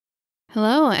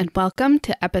Hello, and welcome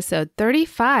to episode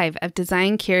 35 of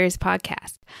Design Curious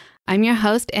Podcast. I'm your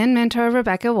host and mentor,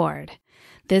 Rebecca Ward.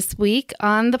 This week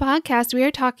on the podcast, we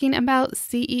are talking about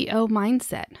CEO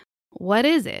mindset. What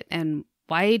is it, and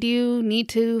why do you need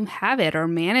to have it or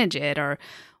manage it, or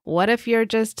what if you're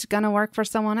just going to work for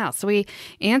someone else? So we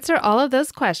answer all of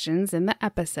those questions in the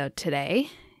episode today.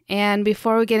 And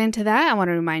before we get into that, I want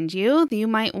to remind you that you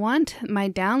might want my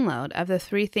download of the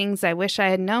 3 things I wish I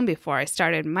had known before I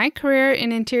started my career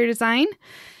in interior design.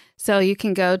 So you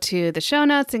can go to the show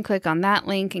notes and click on that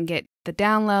link and get the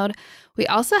download. We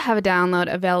also have a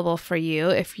download available for you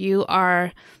if you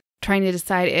are trying to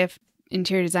decide if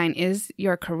interior design is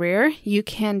your career. You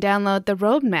can download the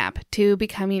roadmap to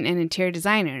becoming an interior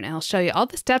designer, and it'll show you all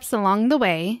the steps along the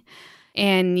way.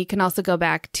 And you can also go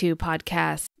back to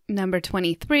podcast number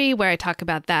 23, where I talk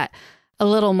about that a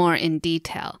little more in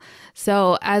detail.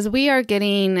 So as we are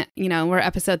getting, we're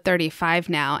episode 35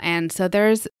 now. And so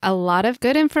there's a lot of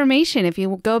good information. If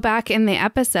you go back in the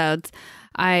episodes,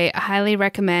 I highly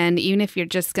recommend, even if you're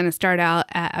just going to start out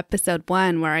at episode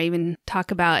 1, where I even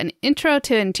talk about an intro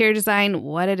to interior design,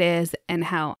 what it is, and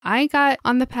how I got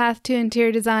on the path to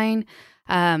interior design.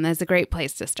 That's a great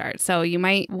place to start. So you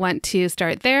might want to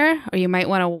start there, or you might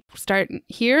want to start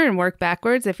here and work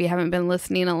backwards if you haven't been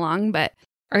listening along. But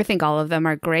I think all of them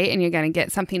are great, and you're going to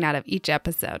get something out of each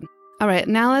episode. All right,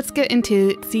 now let's get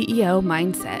into CEO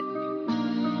mindset.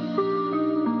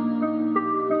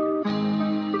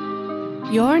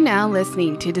 You're now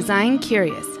listening to Design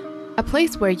Curious, a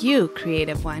place where you,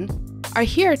 creative one, are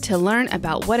here to learn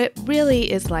about what it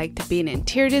really is like to be an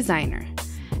interior designer.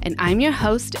 And I'm your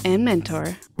host and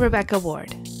mentor, Rebecca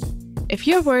Ward. If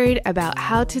you're worried about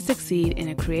how to succeed in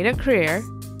a creative career,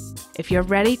 if you're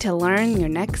ready to learn your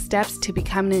next steps to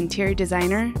become an interior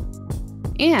designer,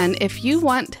 and if you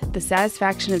want the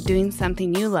satisfaction of doing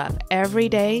something you love every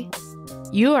day,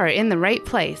 you are in the right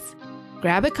place.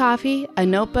 Grab a coffee, a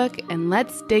notebook, and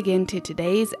let's dig into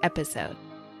today's episode.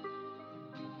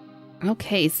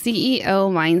 Okay, CEO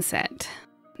mindset.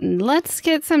 Let's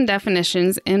get some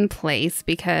definitions in place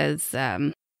because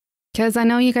I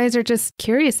know you guys are just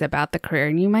curious about the career,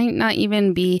 and you might not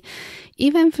even be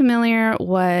familiar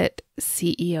what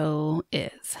CEO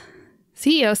is.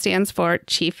 CEO stands for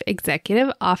Chief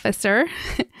Executive Officer.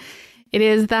 It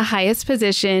is the highest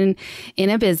position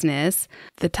in a business,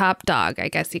 the top dog, I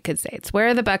guess you could say. It's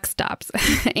where the buck stops.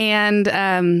 And,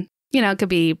 it could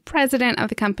be president of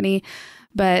the company,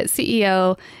 but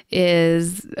CEO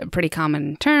is a pretty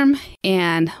common term,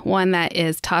 and one that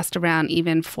is tossed around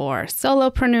even for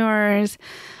solopreneurs,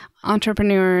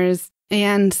 entrepreneurs.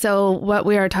 And so what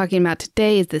we are talking about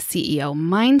today is the CEO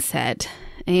mindset.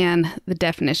 And the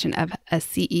definition of a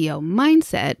CEO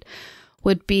mindset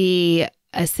would be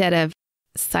a set of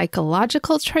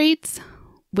psychological traits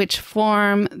which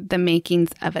form the makings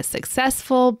of a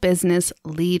successful business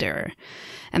leader.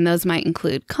 And those might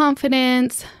include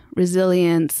confidence,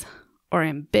 resilience, or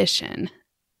ambition.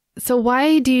 So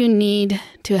why do you need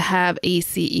to have a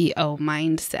CEO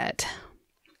mindset?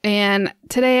 And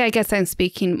today, I guess I'm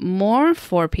speaking more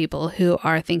for people who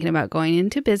are thinking about going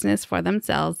into business for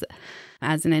themselves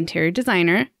as an interior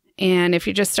designer. And if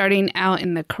you're just starting out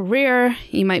in the career,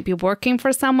 you might be working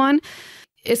for someone.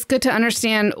 It's good to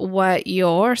understand what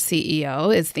your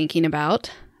CEO is thinking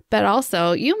about. But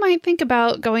also, you might think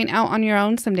about going out on your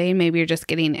own someday. Maybe you're just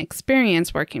getting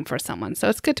experience working for someone. So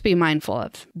it's good to be mindful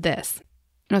of this.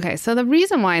 Okay, so the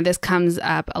reason why this comes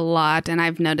up a lot, and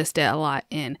I've noticed it a lot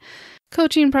in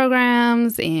coaching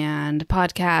programs and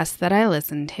podcasts that I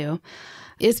listen to,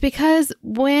 is because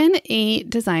when a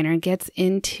designer gets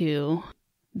into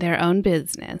their own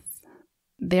business,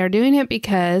 they're doing it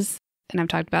because, and I've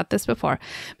talked about this before,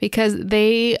 because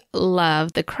they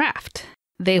love the craft.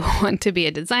 They want to be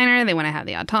a designer. They want to have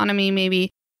the autonomy maybe.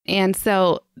 And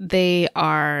so they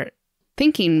are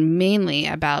thinking mainly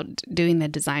about doing the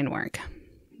design work.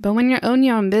 But when you own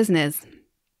your own business,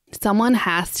 someone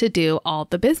has to do all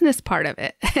the business part of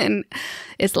it. And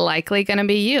it's likely going to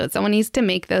be you. Someone needs to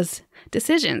make those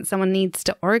decisions. Someone needs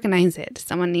to organize it.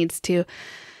 Someone needs to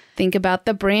think about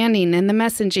the branding and the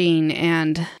messaging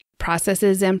and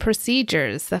processes and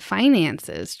procedures, the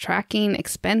finances, tracking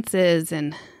expenses,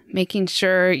 and making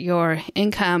sure your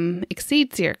income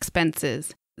exceeds your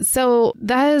expenses. So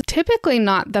that is typically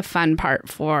not the fun part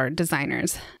for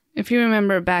designers. If you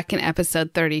remember back in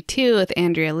episode 32 with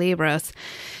Andrea Libros,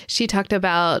 she talked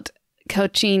about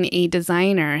coaching a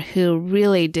designer who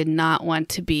really did not want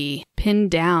to be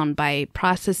pinned down by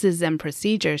processes and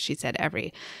procedures. She said,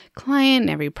 every client,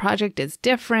 every project is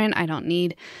different. I don't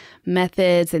need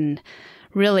methods. And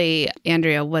really,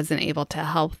 Andrea wasn't able to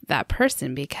help that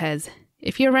person because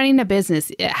if you're running a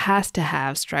business, it has to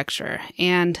have structure.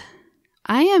 And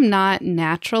I am not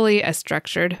naturally a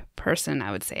structured person,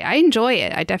 I would say. I enjoy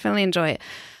it. I definitely enjoy it.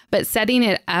 But setting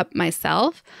it up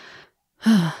myself,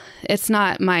 it's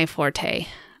not my forte.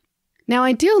 Now,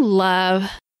 I do love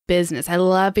business. I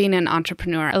love being an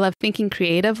entrepreneur. I love thinking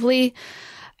creatively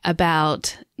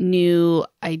about new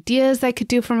ideas I could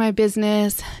do for my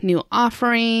business, new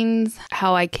offerings,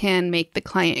 how I can make the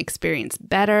client experience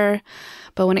better.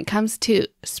 But when it comes to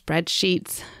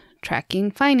spreadsheets, tracking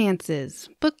finances,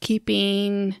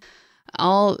 bookkeeping,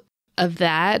 all of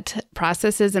that,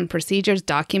 processes and procedures,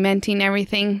 documenting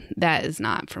everything, that is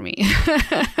not for me.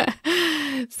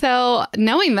 So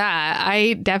knowing that,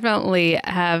 I definitely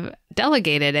have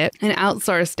delegated it and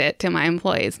outsourced it to my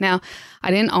employees. Now, I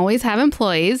didn't always have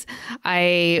employees.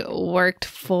 I worked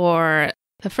for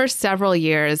the first several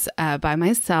years by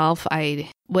myself.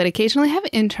 I would occasionally have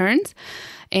interns,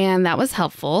 and that was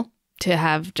helpful to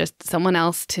have just someone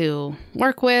else to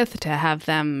work with, to have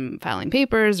them filing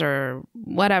papers or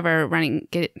whatever,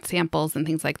 get samples and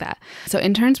things like that. So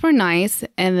interns were nice.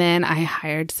 And then I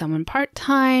hired someone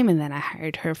part-time, and then I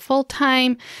hired her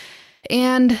full-time,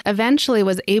 and eventually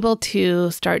was able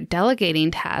to start delegating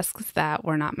tasks that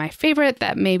were not my favorite,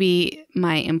 that maybe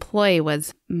my employee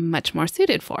was much more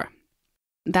suited for.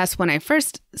 That's when I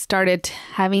first started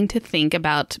having to think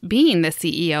about being the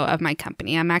CEO of my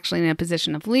company. I'm actually in a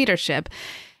position of leadership.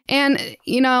 And,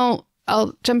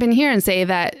 I'll jump in here and say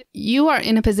that you are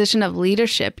in a position of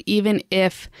leadership even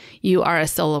if you are a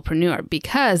solopreneur,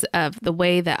 because of the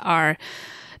way that our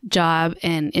job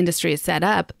and industry is set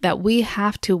up, that we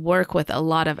have to work with a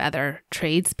lot of other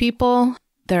tradespeople.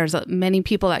 There's many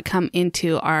people that come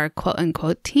into our quote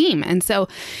unquote team. And so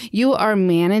you are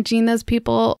managing those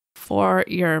people for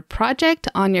your project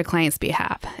on your client's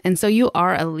behalf. And so you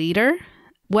are a leader,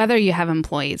 whether you have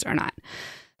employees or not.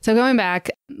 So going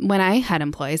back, when I had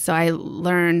employees, so I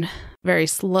learned very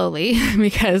slowly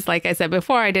because, like I said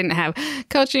before, I didn't have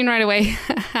coaching right away,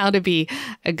 how to be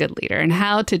a good leader and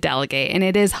how to delegate. And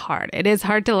it is hard. It is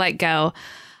hard to let go.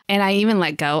 And I even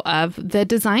let go of the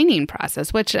designing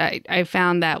process, which I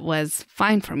found that was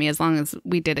fine for me as long as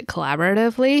we did it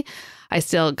collaboratively. I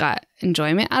still got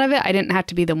enjoyment out of it. I didn't have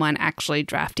to be the one actually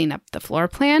drafting up the floor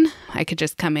plan. I could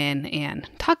just come in and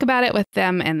talk about it with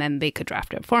them, and then they could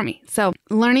draft it for me. So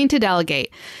learning to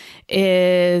delegate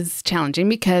is challenging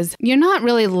because you're not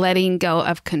really letting go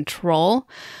of control,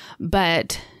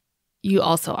 but you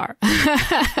also are.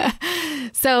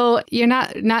 So you're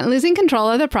not losing control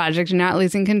of the project. You're not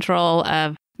losing control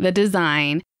of the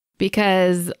design,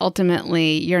 because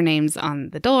ultimately your name's on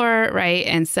the door, right?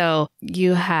 And so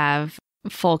you have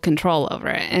full control over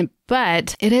it.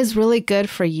 But it is really good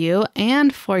for you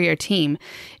and for your team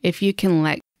if you can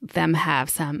let them have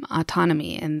some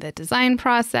autonomy in the design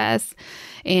process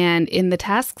and in the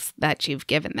tasks that you've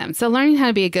given them. So learning how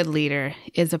to be a good leader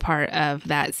is a part of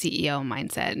that CEO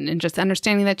mindset, and just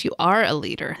understanding that you are a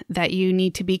leader, that you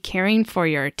need to be caring for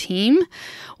your team,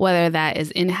 whether that is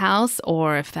in-house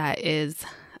or if that is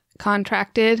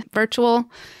contracted, virtual.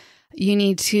 You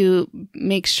need to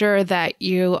make sure that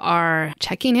you are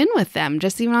checking in with them,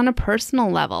 just even on a personal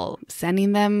level,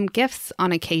 sending them gifts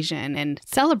on occasion and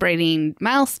celebrating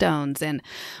milestones and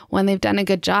when they've done a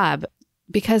good job,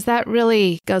 because that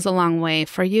really goes a long way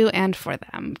for you and for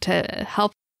them to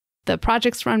help the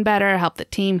projects run better, help the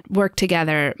team work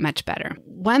together much better.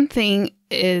 One thing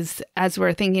is, as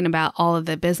we're thinking about all of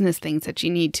the business things that you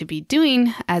need to be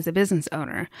doing as a business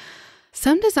owner,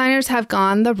 some designers have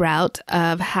gone the route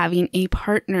of having a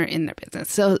partner in their business.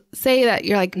 So say that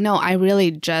you're like, no, I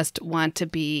really just want to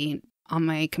be on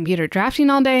my computer drafting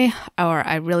all day, or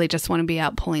I really just want to be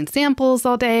out pulling samples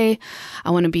all day.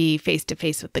 I want to be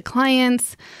face-to-face with the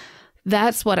clients.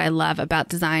 That's what I love about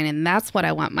design, and that's what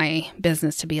I want my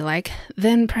business to be like.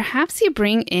 Then perhaps you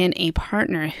bring in a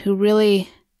partner who really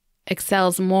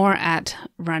excels more at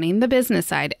running the business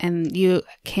side, and you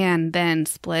can then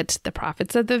split the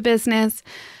profits of the business.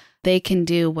 They can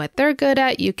do what they're good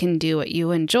at. You can do what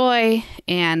you enjoy.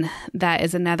 And that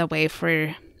is another way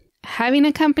for having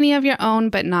a company of your own,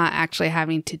 but not actually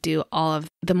having to do all of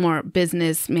the more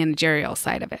business managerial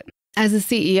side of it. As a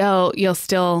CEO, you'll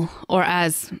still, or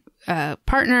as a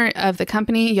partner of the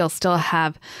company, you'll still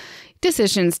have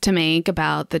decisions to make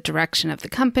about the direction of the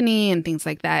company and things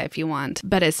like that if you want,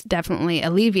 but it's definitely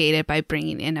alleviated by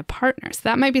bringing in a partner. So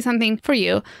that might be something for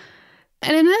you.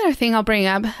 And another thing I'll bring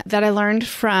up that I learned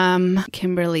from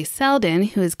Kimberly Selden,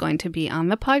 who is going to be on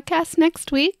the podcast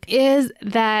next week, is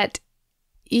that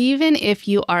even if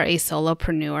you are a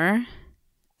solopreneur,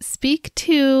 speak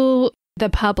to the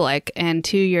public and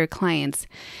to your clients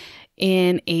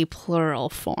in a plural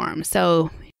form.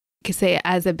 So you could say,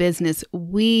 as a business,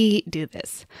 we do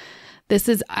this. This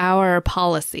is our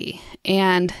policy.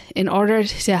 And in order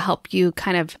to help you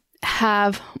kind of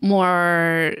have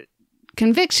more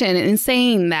conviction in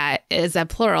saying that is a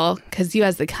plural, because you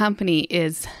as the company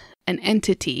is an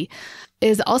entity,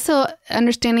 is also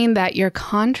understanding that your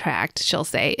contract, she'll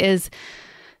say, is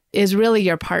really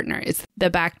your partner. It's the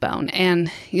backbone.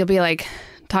 And you'll be like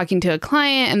talking to a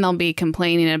client and they'll be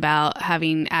complaining about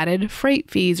having added freight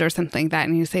fees or something like that.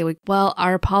 And you say, like, well,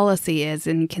 our policy is,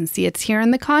 and you can see it's here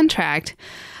in the contract,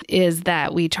 is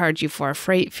that we charge you for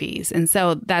freight fees. And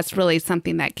so that's really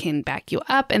something that can back you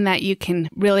up and that you can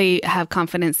really have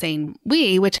confidence saying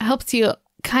we, which helps you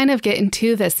kind of get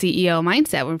into the CEO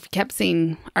mindset. We've kept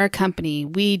saying our company,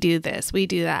 we do this, we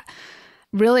do that.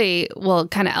 Really will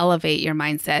kind of elevate your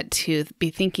mindset to be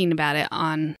thinking about it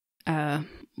on a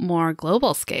more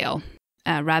global scale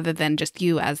rather than just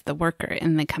you as the worker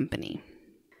in the company.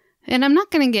 And I'm not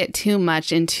going to get too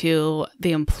much into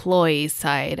the employee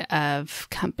side of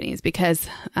companies because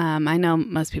I know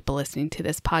most people listening to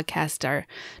this podcast are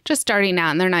just starting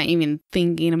out and they're not even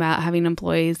thinking about having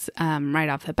employees right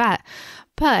off the bat.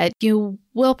 But you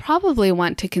will probably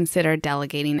want to consider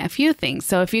delegating a few things.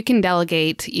 So if you can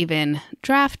delegate even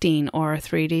drafting or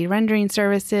 3D rendering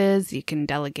services, you can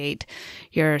delegate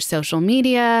your social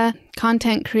media,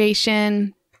 content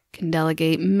creation, you can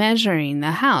delegate measuring the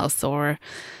house or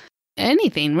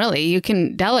anything really. You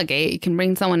can delegate, you can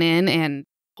bring someone in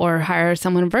or hire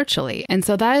someone virtually. And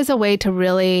so that is a way to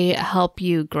really help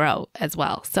you grow as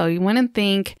well. So you want to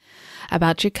think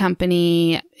about your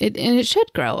company, and it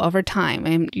should grow over time.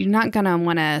 And you're not going to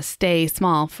want to stay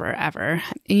small forever.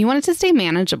 And you want it to stay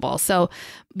manageable. So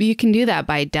you can do that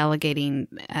by delegating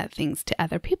things to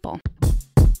other people.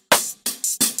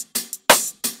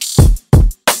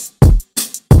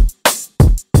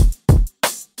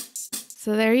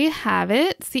 So there you have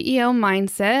it, CEO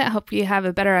mindset. I hope you have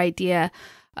a better idea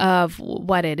of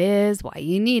what it is, why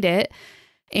you need it,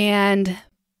 and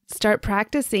start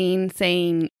practicing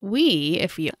saying we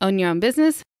if you own your own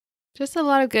business. Just a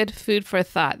lot of good food for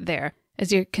thought there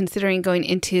as you're considering going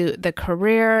into the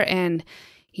career and,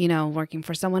 working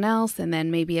for someone else and then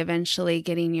maybe eventually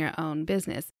getting your own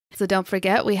business. So don't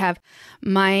forget, we have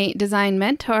My Design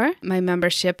Mentor, my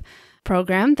membership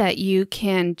program that you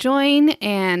can join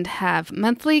and have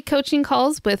monthly coaching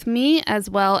calls with me, as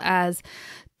well as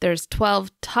there's 12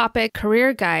 topic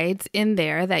career guides in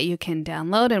there that you can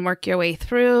download and work your way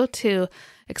through to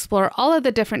explore all of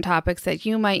the different topics that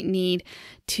you might need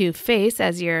to face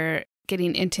as you're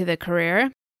getting into the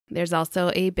career. There's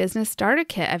also a business starter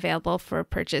kit available for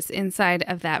purchase inside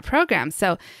of that program.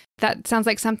 So that sounds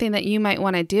like something that you might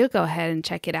want to do. Go ahead and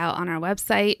check it out on our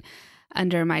website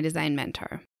under My Design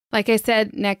Mentor. Like I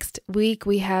said, next week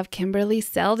we have Kimberly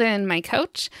Selden, my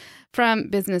coach from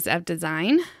Business of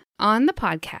Design, on the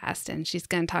podcast, and she's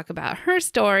going to talk about her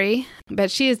story,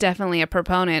 but she is definitely a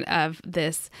proponent of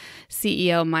this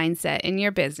CEO mindset in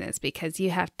your business because you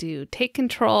have to take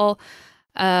control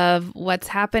of what's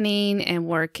happening and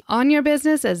work on your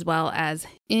business as well as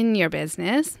in your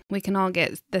business. We can all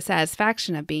get the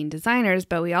satisfaction of being designers,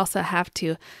 but we also have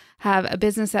to have a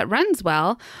business that runs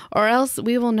well, or else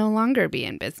we will no longer be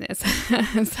in business.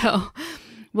 So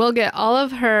we'll get all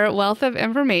of her wealth of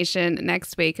information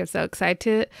next week. I'm so excited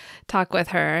to talk with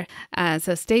her.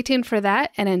 So stay tuned for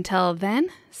that. And until then,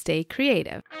 stay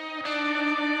creative.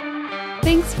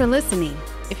 Thanks for listening.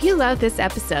 If you love this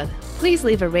episode, please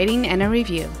leave a rating and a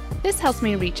review. This helps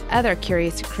me reach other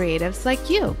curious creatives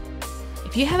like you.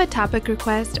 If you have a topic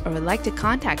request or would like to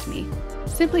contact me,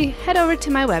 simply head over to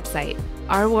my website,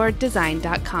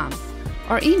 rwarddesign.com,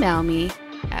 or email me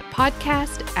at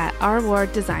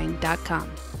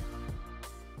podcast@rwarddesign.com.